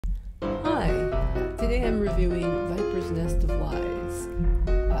Today I'm reviewing Viper's Nest of Lies,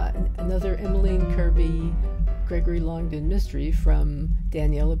 another Emmeline Kirby, Gregory Longdon mystery from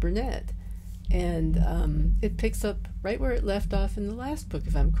Daniella Bernett. And it picks up right where it left off in the last book,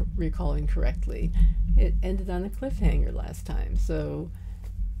 if I'm recalling correctly. It ended on a cliffhanger last time, so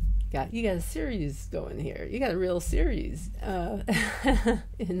you got a series going here. You got a real series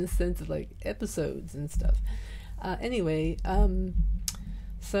in the sense of like episodes and stuff. Anyway,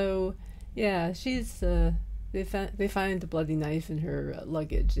 so yeah, she's they find a bloody knife in her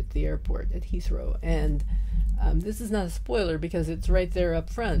luggage at the airport at Heathrow, and this is not a spoiler because it's right there up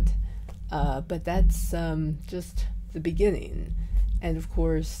front, but that's just the beginning. And of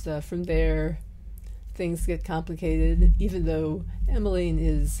course, from there things get complicated, even though Emmeline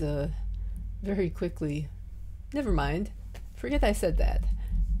is very quickly, never mind, forget I said that.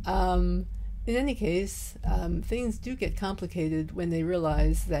 In any case, things do get complicated when they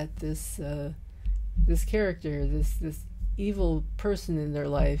realize that this character, this evil person in their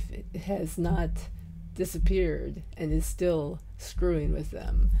life, has not disappeared and is still screwing with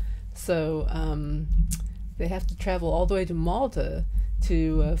them. So they have to travel all the way to Malta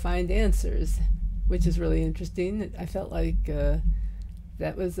to find answers, which is really interesting. I felt like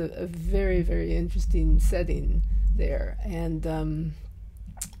that was a very, very interesting setting there. And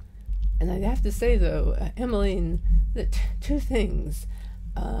I have to say, though, Emmeline, that two things.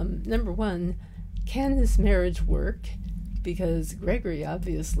 Number one, can this marriage work? Because Gregory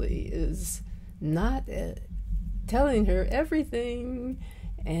obviously is not telling her everything,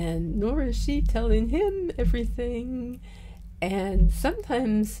 and nor is she telling him everything. And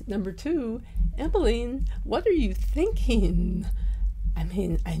sometimes, number two, Emmeline, what are you thinking? I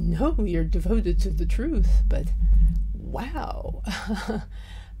mean, I know you're devoted to the truth, but wow.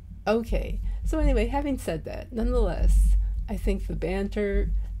 Okay, so anyway, having said that, nonetheless, I think the banter,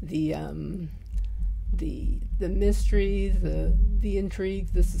 the mystery, the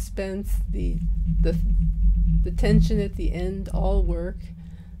intrigue, the suspense, the tension at the end all work.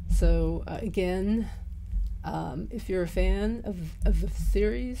 So again, if you're a fan of the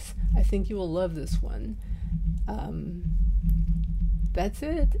series, I think you will love this one. That's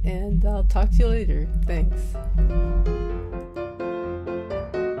it, and I'll talk to you later. Thanks.